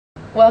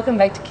Welcome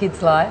back to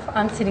Kids Life.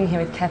 I'm sitting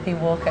here with Kathy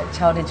Walker,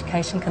 Child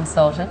Education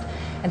Consultant,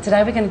 and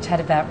today we're going to chat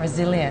about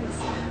resilience.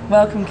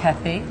 Welcome,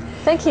 Kathy.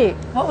 Thank you.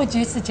 What would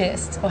you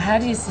suggest, or how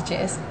do you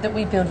suggest, that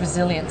we build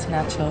resilience in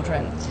our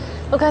children?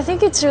 Look, I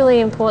think it's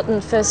really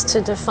important first to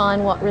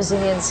define what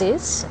resilience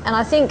is, and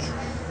I think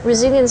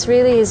resilience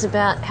really is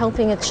about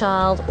helping a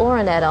child or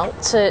an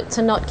adult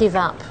to not give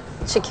up,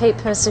 to keep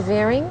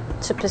persevering,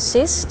 to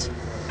persist,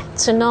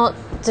 to not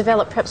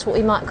develop perhaps what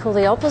we might call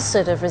the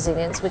opposite of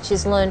resilience, which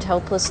is learned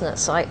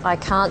helplessness. I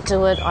can't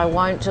do it, I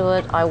won't do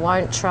it, I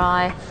won't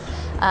try.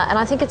 And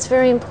I think it's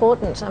very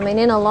important. I mean,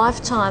 in a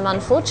lifetime,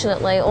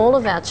 unfortunately, all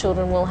of our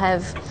children will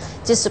have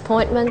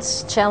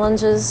disappointments,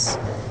 challenges,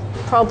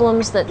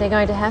 problems that they're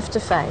going to have to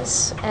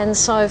face. And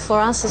so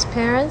for us as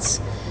parents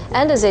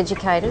and as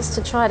educators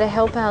to try to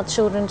help our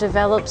children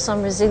develop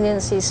some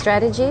resiliency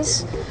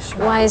strategies,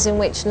 ways in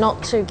which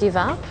not to give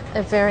up,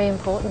 are very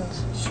important.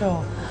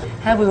 Sure.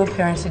 How we were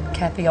parented,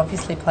 Kathy,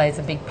 obviously plays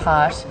a big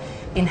part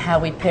in how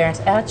we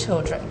parent our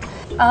children.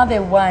 Are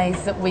there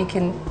ways that we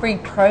can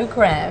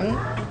reprogram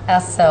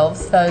ourselves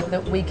so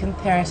that we can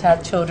parent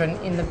our children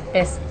in the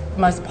best,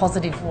 most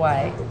positive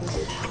way?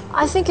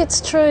 I think it's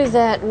true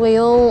that we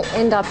all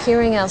end up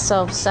hearing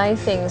ourselves say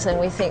things and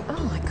we think,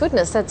 oh my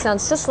goodness, that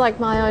sounds just like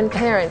my own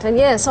parent. And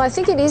yeah, so I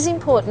think it is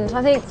important.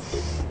 I think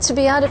to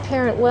be able to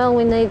parent well,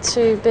 we need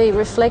to be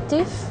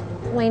reflective.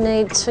 We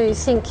need to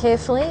think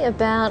carefully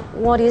about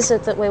what is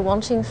it that we're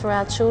wanting for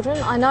our children.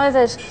 I know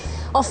that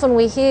often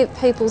we hear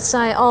people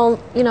say, oh,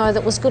 you know,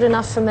 that was good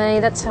enough for me,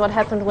 that's how it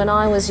happened when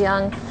I was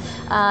young.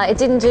 It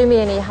didn't do me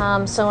any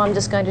harm, so I'm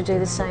just going to do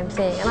the same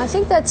thing. And I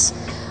think that's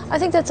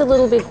a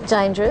little bit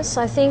dangerous.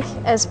 I think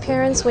as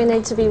parents we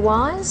need to be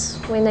wise,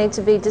 we need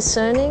to be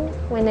discerning,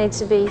 we need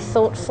to be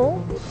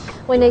thoughtful.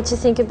 We need to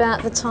think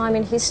about the time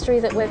in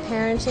history that we're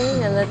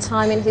parenting and the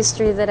time in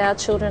history that our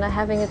children are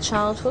having a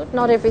childhood.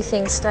 Not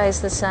everything stays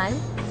the same.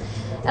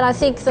 And I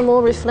think the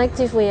more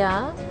reflective we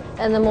are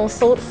and the more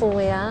thoughtful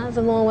we are,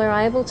 the more we're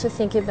able to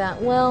think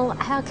about, well,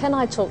 how can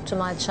I talk to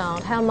my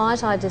child? How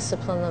might I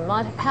discipline them?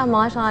 How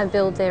might I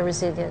build their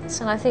resilience?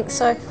 And I think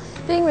so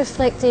being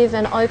reflective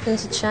and open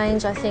to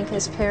change, I think,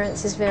 as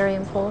parents is very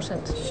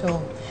important.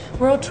 Sure.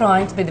 We're all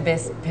trying to be the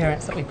best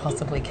parents that we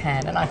possibly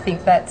can, and I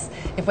think that's,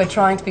 if we're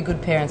trying to be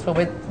good parents, well,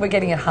 we're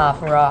getting it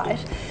half right.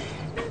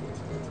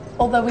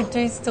 Although we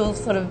do still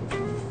sort of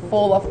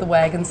fall off the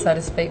wagon, so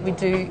to speak, we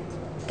do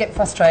get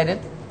frustrated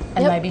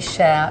and maybe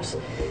shout.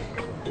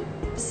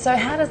 So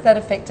how does that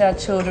affect our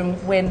children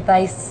when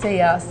they see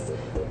us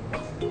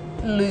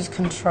lose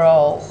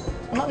control?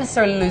 Not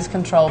necessarily lose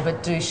control,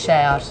 but do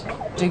shout,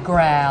 do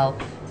growl,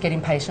 get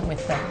impatient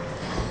with them?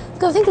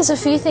 I think there's a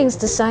few things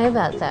to say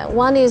about that.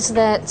 One is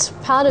that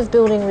part of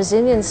building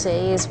resiliency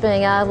is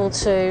being able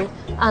to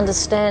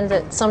understand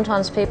that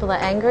sometimes people are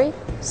angry,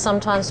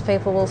 sometimes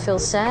people will feel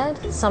sad,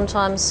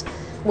 sometimes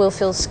we'll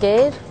feel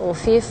scared or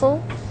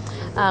fearful.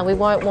 We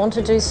won't want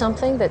to do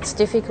something that's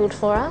difficult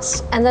for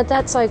us, and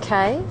that's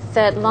okay,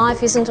 that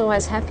life isn't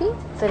always happy,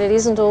 that it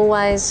isn't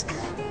always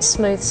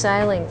smooth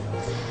sailing.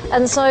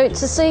 And so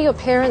to see your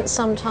parents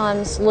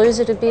sometimes lose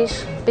it a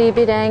bit, be a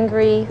bit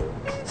angry,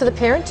 for the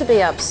parent to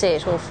be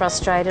upset or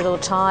frustrated or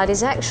tired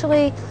is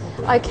actually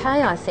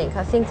okay, I think.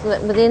 I think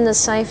that within the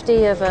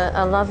safety of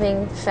a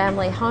loving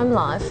family home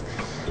life,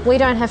 we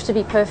don't have to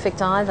be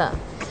perfect either.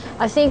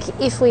 I think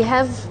if we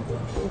have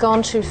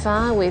gone too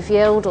far, we've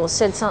yelled or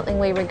said something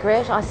we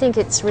regret, I think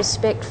it's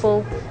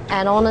respectful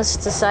and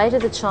honest to say to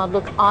the child,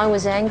 look, I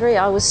was angry,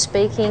 I was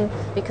speaking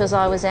because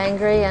I was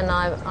angry, and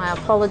I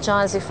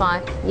apologise if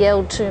I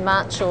yelled too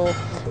much, or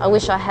I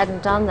wish I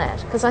hadn't done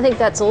that. Because I think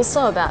that's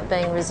also about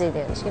being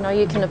resilient. You know,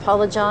 you can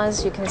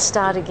apologise, you can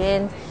start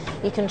again,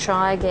 you can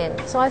try again.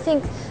 So I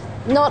think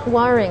not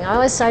worrying. I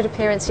always say to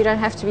parents, you don't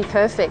have to be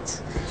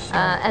perfect,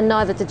 and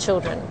neither do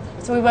children.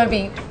 So we won't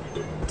be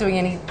doing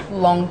any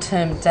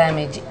long-term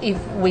damage if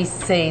we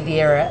see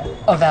the error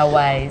of our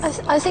ways.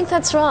 I think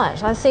that's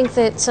right. I think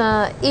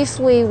that if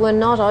we were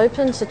not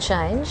open to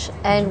change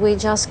and we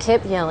just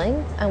kept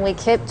yelling and we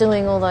kept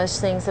doing all those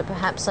things that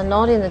perhaps are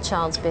not in the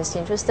child's best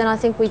interest, then I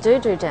think we do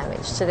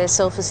damage to their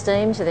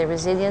self-esteem, to their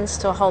resilience,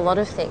 to a whole lot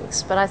of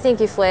things. But I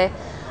think if we're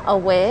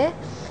aware,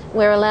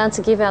 we're allowed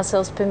to give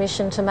ourselves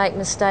permission to make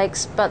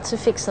mistakes, but to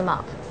fix them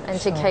up and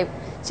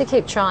to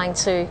keep trying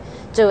to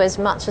do as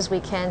much as we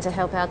can to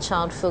help our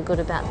child feel good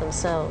about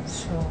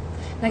themselves. Sure.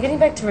 Now, getting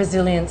back to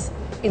resilience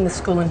in the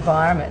school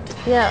environment,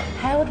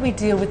 how would we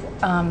deal with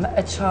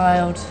a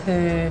child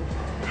who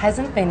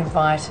hasn't been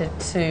invited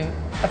to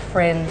a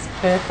friend's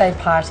birthday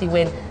party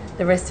when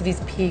the rest of his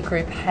peer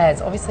group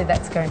has? Obviously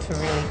that's going to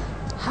really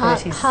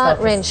hurt his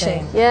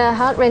heart-wrenching. Yeah,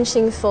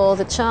 heart-wrenching for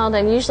the child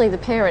and usually the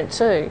parent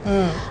too.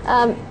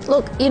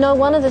 Look, you know,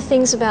 one of the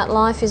things about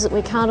life is that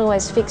we can't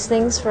always fix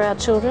things for our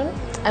children,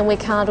 and we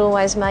can't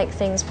always make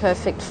things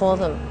perfect for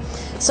them.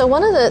 So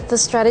one of the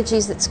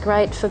strategies that's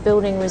great for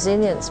building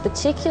resilience,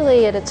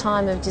 particularly at a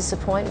time of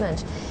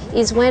disappointment,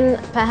 is when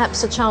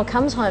perhaps a child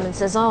comes home and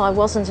says, oh, I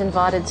wasn't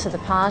invited to the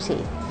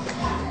party.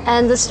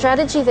 And the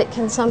strategy that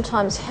can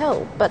sometimes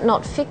help but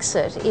not fix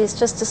it is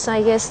just to say,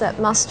 yes, that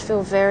must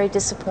feel very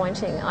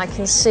disappointing. I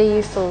can see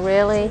you feel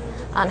really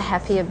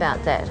unhappy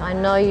about that. I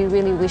know you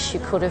really wish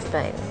you could have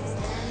been.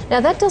 Now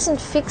that doesn't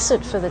fix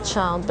it for the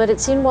child, but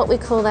it's in what we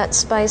call that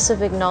space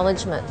of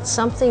acknowledgement.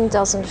 Something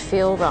doesn't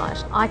feel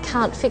right. I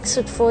can't fix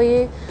it for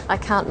you. I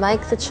can't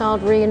make the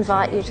child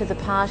re-invite you to the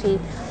party,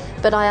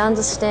 but I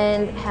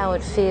understand how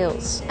it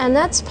feels. And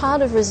that's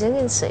part of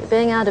resiliency,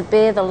 being able to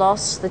bear the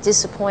loss, the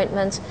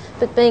disappointment,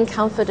 but being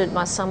comforted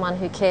by someone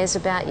who cares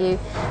about you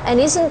and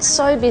isn't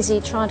so busy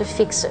trying to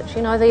fix it.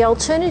 You know, the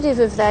alternative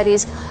of that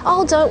is,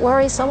 oh, don't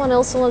worry, someone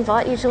else will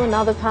invite you to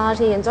another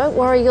party, and don't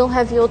worry, you'll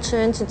have your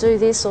turn to do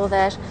this or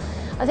that.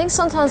 I think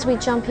sometimes we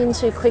jump in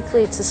too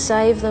quickly to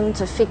save them,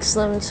 to fix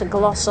them, to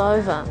gloss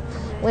over,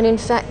 when in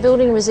fact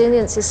building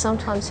resilience is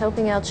sometimes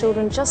helping our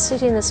children just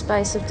sit in the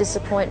space of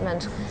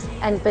disappointment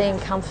and being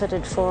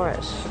comforted for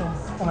it. Sure.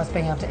 Almost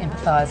being able to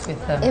empathise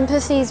with them.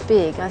 Empathy is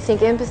big. I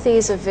think empathy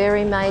is a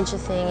very major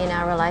thing in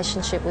our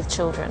relationship with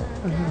children.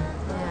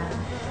 Yeah.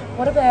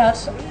 What about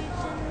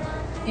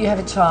you have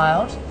a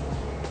child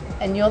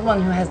and you're the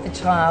one who has the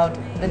child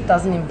that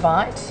doesn't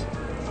invite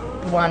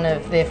one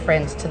of their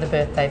friends to the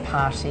birthday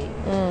party?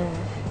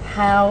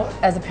 How,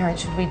 as a parent,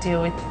 should we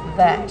deal with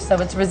that? So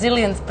it's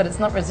resilience, but it's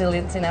not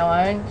resilience in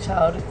our own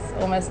child. It's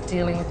almost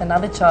dealing with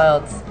another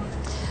child's.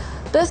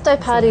 Birthday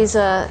parties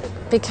are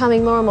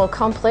becoming more and more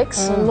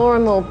complex and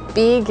more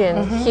big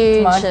and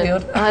huge.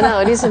 Minefield. I know,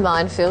 it is a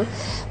minefield.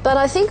 But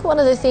I think one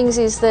of the things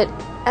is that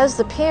as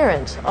the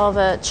parent of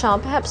a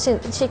child, perhaps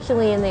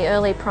particularly in the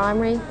early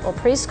primary or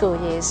preschool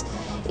years,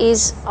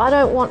 is I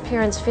don't want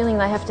parents feeling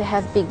they have to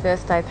have big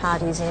birthday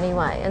parties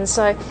anyway. And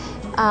so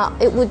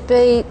it would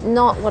be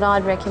not what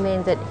I'd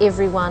recommend that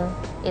everyone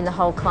in the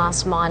whole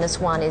class minus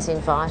one is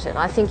invited.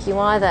 I think you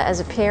either as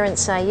a parent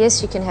say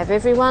yes, you can have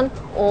everyone,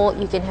 or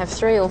you can have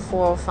 3 or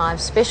 4 or 5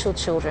 special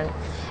children.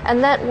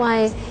 And that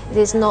way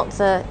there's not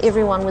the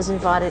everyone was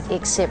invited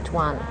except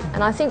one.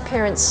 And I think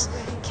parents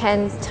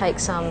can take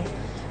some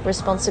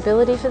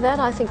responsibility for that.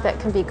 I think that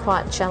can be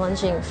quite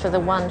challenging for the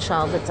one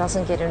child that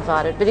doesn't get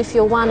invited. But if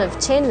you're one of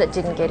 10 that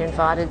didn't get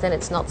invited, then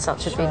it's not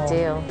such a big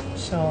deal.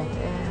 Sure.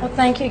 Yeah. Well,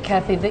 thank you,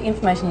 Kathy. The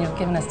information you've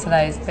given us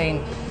today has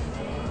been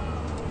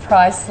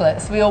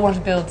priceless. We all want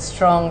to build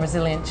strong,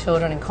 resilient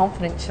children and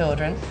confident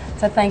children.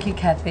 So thank you,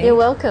 Kathy. You're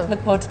welcome.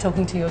 Look forward to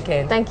talking to you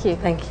again. Thank you.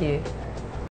 Thank you.